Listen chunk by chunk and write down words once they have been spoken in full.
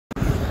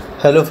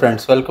Hello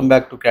friends, welcome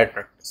back to CAD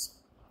Practice.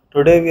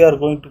 Today we are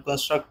going to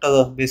construct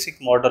a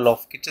basic model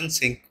of kitchen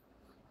sink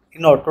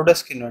in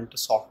Autodesk Inventor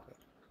software.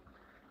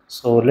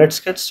 So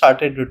let's get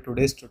started with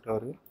today's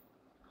tutorial.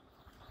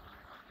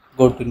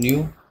 Go to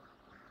New,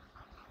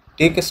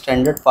 take a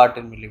standard part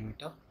in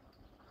millimeter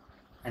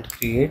and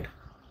create.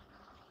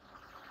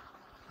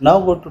 Now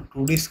go to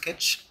 2D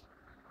sketch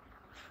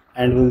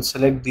and we'll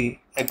select the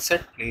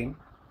exact plane,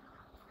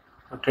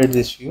 rotate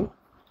this view.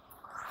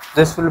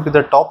 This will be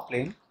the top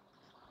plane.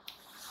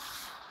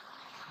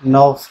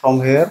 Now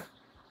from here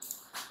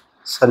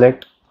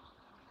select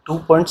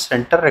 2-point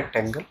center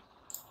rectangle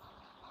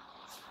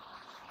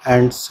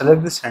and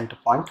select the center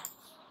point.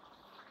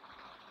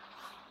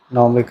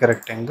 Now make a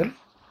rectangle.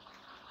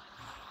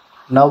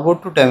 Now go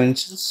to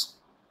dimensions.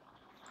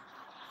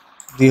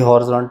 The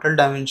horizontal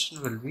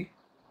dimension will be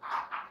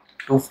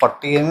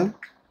 240 mm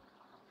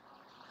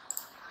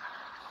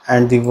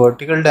and the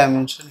vertical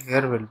dimension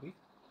here will be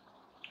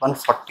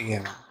 140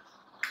 mm.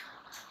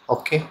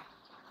 Okay.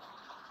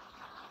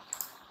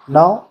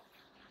 Now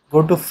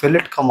go to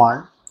fillet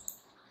command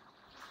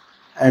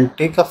and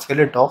take a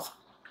fillet of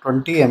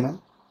 20 mm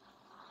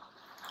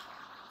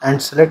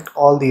and select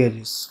all the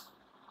edges.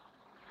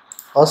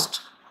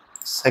 First,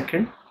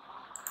 second,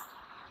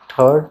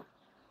 third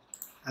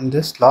and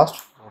this last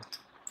fourth.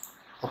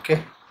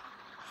 Okay.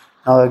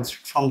 Now exit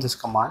from this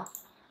command.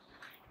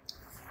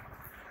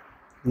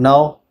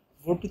 Now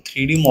go to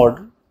 3D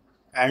model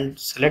and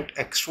select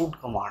extrude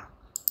command.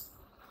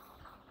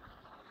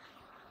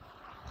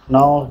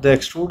 Now the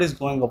extrude is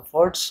going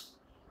upwards,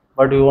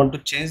 but we want to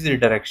change the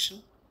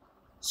direction.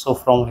 So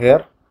from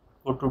here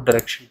go to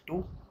direction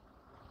 2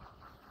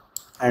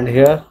 and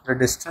here the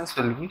distance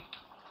will be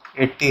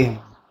 80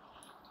 mm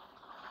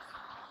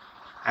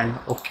and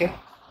OK.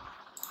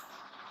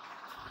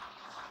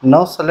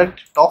 Now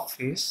select top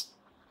face,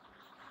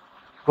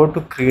 go to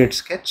create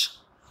sketch,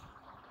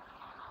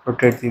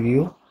 rotate the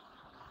view.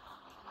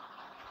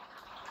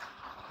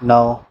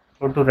 Now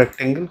go to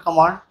rectangle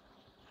command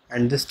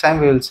and this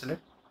time we will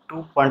select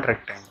 2-point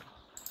rectangle.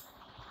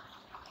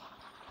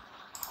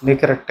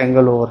 Make a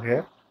rectangle over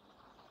here.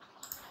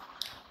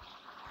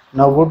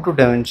 Now go to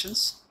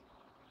dimensions.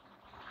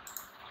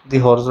 The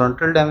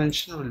horizontal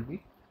dimension will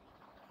be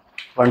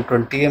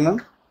 120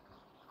 mm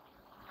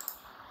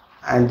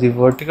and the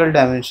vertical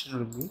dimension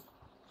will be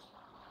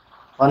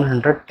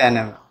 110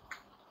 mm.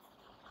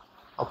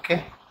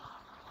 Okay.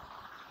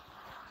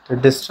 The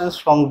distance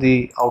from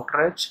the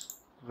outer edge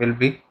will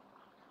be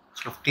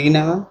 15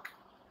 mm.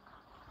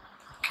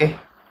 Okay.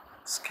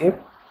 Escape.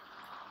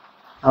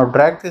 Now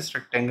drag this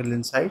rectangle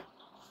inside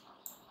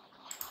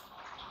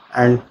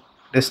and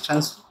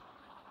distance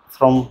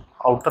from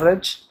outer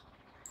edge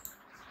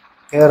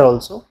here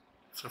also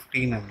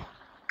 15 mm.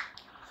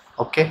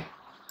 Okay.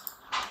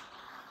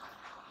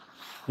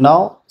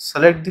 Now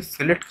select the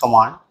fillet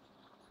command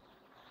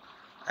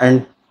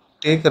and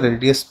take a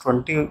radius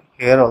 20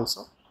 here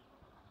also.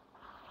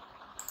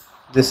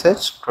 This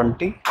edge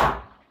 20,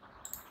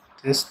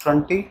 this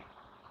 20,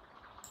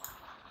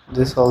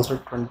 this also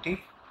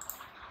 20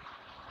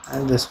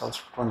 and this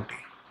also 20.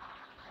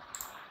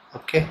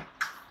 Okay.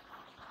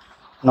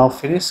 Now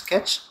finish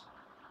sketch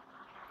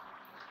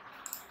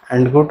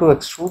and go to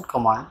extrude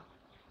command.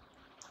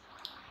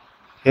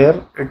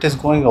 Here it is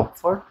going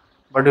upward,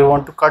 but we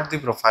want to cut the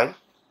profile.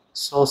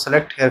 So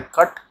select here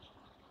cut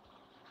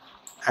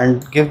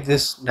and give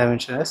this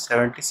dimension as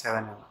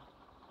 77 mm.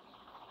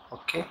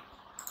 Okay.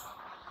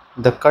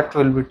 The cut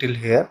will be till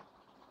here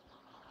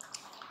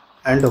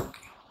and OK.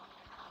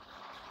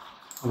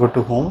 Go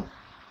to home.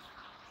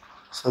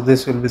 So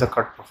this will be the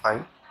cut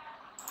profile.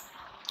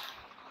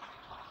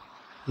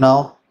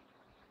 Now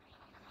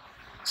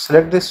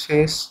select this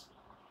face,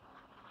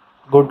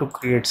 go to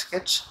create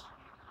sketch,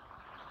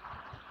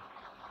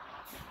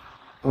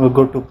 we'll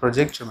go to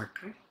project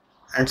geometry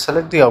and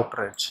select the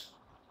outer edge,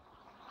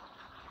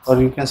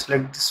 or you can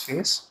select this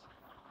face.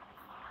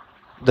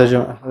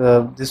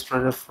 This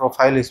project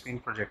profile is being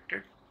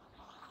projected.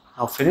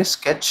 Now finish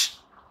sketch.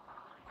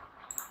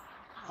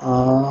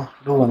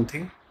 Do one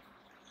thing,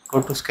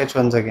 go to sketch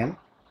once again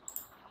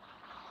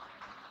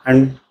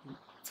and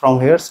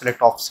from here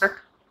select offset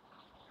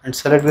and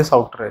select this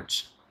outer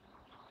edge.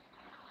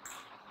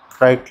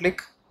 Right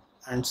click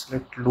and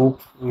select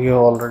loop we have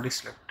already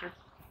selected.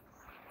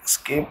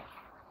 Escape.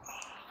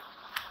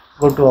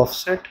 Go to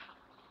offset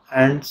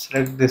and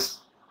select this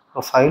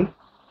profile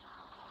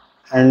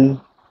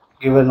and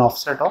give an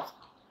offset of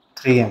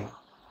 3 mm.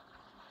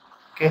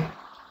 Okay.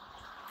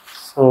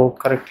 So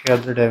correct here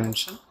the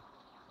dimension.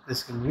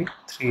 This will be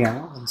 3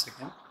 mm once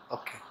again.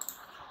 Okay.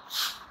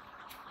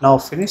 Now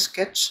finish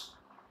sketch.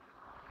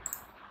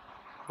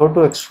 Go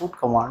to extrude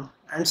command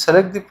and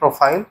select the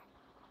profile.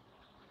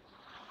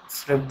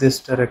 Flip this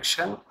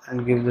direction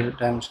and give the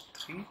dimension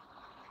 3.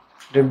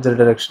 Flip the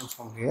direction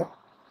from here.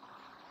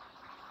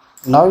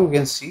 Now you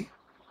can see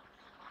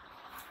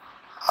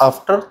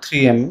after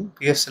 3 mm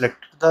we have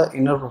selected the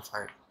inner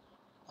profile.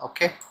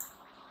 Okay.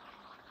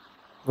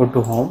 Go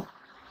to home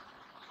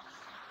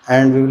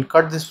and we will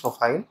cut this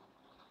profile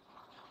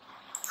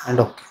and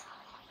OK.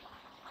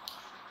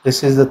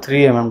 This is the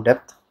 3 mm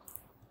depth.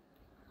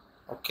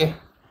 Okay.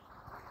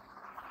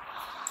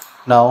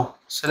 Now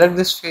select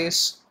this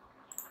face,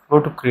 go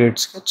to create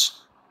sketch.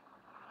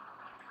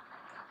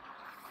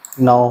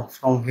 Now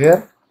from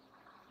here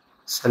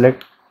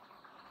select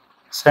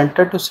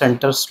center to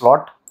center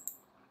slot,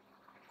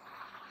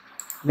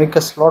 make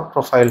a slot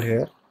profile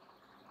here,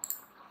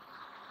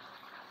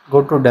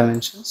 go to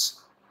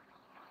dimensions,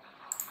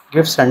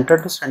 give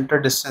center to center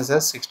distance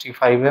as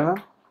 65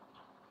 mm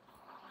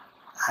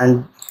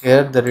and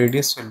here the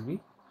radius will be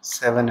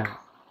 7 mm.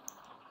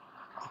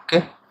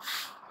 Okay.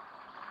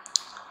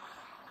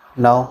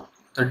 Now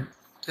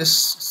this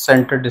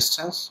center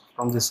distance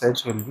from this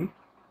edge will be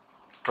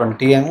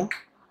 20 mm.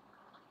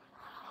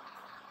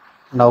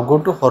 Now go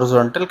to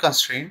horizontal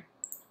constraint,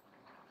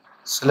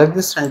 select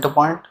this center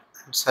point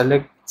and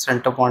select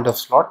center point of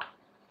slot.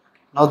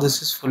 Now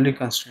this is fully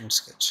constrained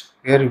sketch.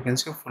 Here you can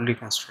see fully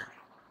constrained.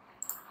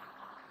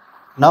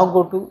 Now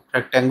go to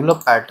rectangular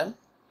pattern,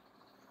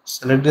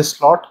 select this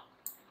slot,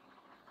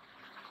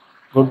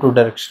 go to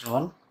direction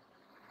 1,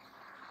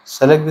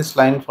 select this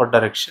line for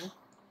direction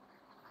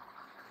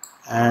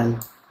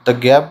and the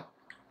gap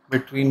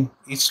between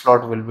each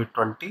slot will be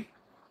 20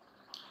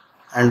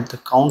 and the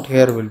count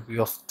here will be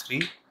of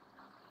 3.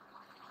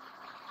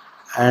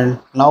 And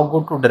now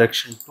go to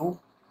direction 2,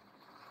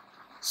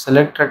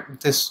 select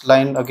this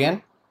line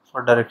again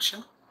for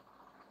direction,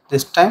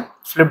 this time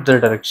flip the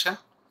direction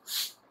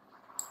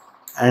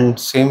and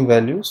same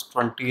values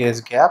 20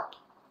 as gap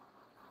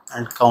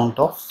and count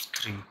of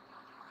 3.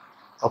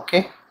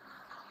 Okay.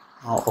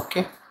 Now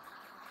okay,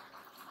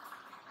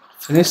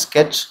 finish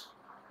sketch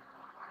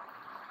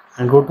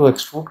and go to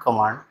extrude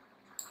command,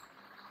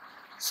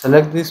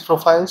 select these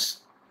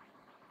profiles,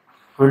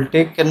 we'll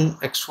take an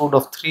extrude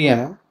of 3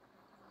 mm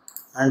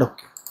and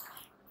okay.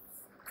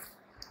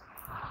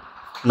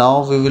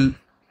 Now we will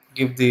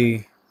give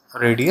the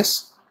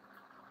radius,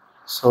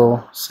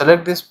 so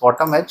select this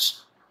bottom edge,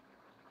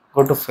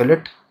 go to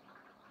fillet,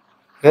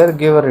 here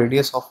give a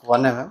radius of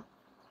 1 mm.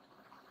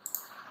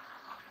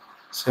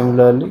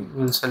 Similarly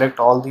we will select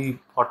all the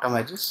bottom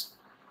edges.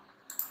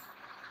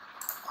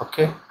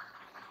 Okay,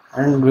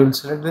 and we will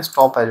select this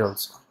top edge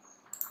also,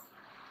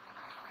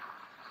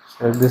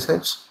 select this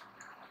edge,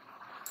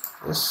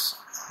 this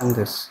and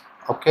this.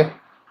 Okay,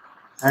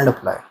 and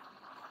apply.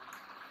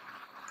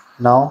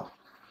 Now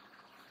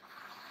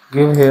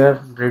give here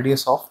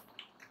radius of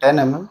 10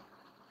 mm,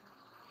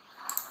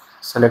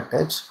 select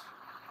edge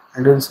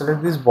and we will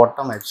select this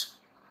bottom edge.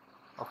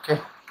 Okay,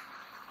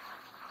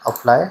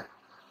 apply.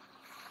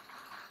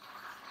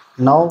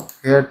 Now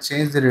here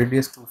change the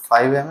radius to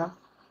 5 mm,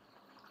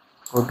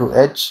 go to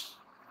edge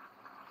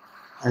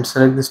and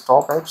select this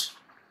top edge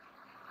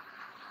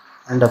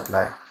and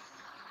apply.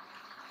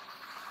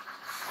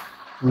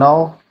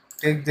 Now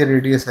take the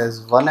radius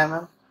as 1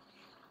 mm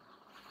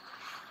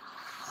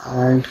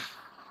and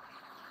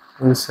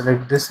we will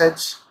select this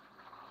edge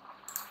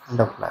and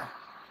apply.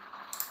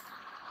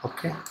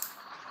 Okay,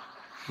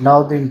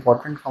 now the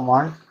important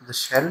command, the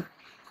shell,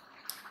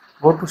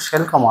 go to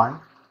shell command,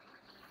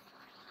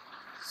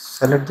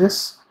 select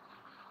this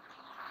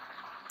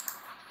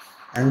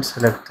and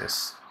select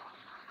this.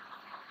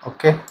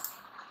 Okay,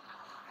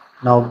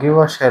 now give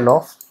a shell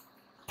of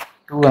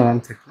 2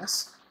 mm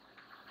thickness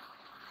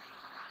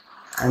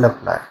and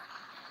apply.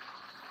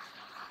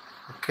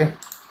 Okay,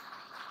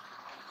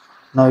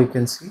 now you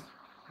can see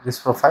this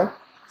profile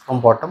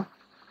from bottom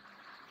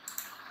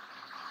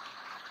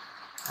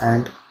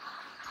and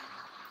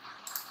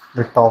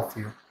the top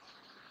view.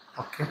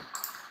 Okay,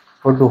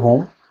 go to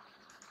home.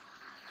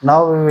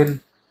 Now we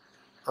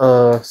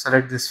will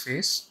select this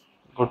face,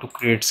 go to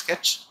create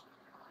sketch,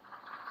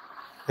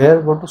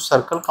 here go to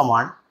circle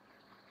command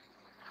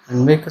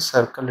and make a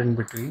circle in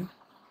between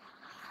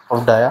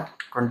of dia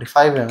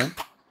 25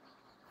 mm.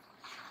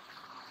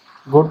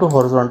 Go to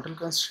horizontal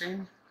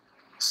constraint,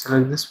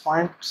 select this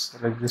point,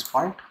 select this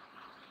point.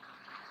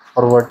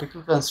 For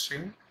vertical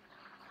constraint,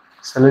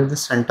 select the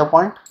center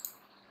point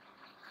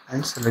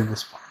and select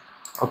this point.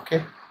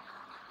 Okay,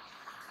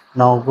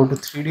 now go to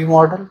 3D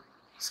model,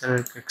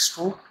 select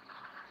extrude,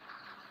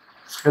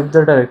 flip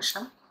the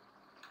direction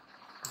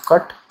to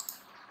cut,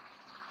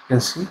 you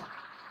can see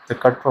the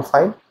cut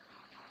profile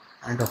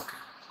and okay.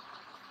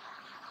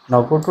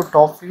 Now go to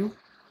top view,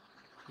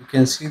 you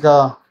can see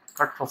the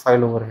cut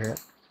profile over here.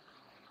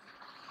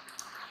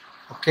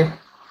 Okay,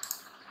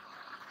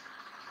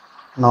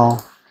 now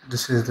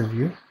this is the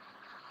view,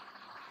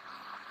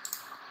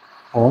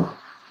 home.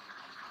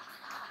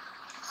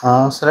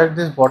 Select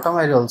this bottom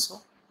edge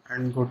also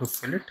and go to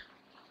fillet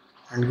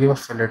and give a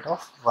fillet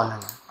of 1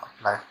 mm,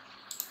 apply.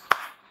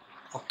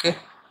 Okay,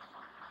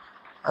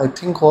 I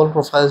think all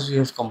profiles we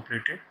have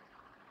completed.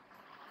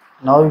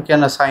 Now you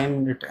can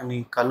assign it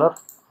any color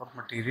or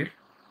material,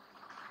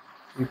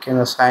 you can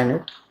assign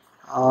it.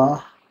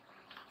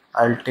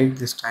 I'll take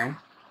this time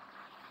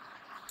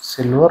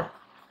silver,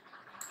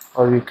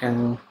 or you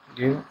can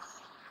give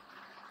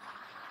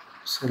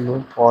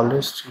silver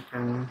polished, you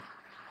can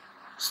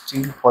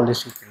steel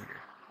polished, you can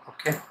give.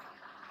 Okay,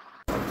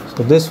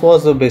 So this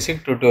was the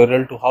basic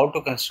tutorial to how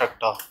to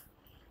construct a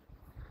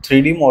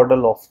 3D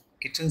model of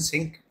kitchen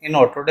sink in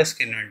Autodesk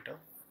Inventor.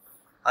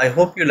 I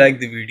hope you like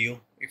the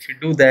video. If you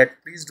do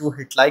that, please do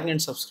hit like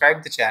and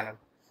subscribe the channel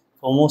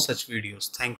for more such videos. Thank you.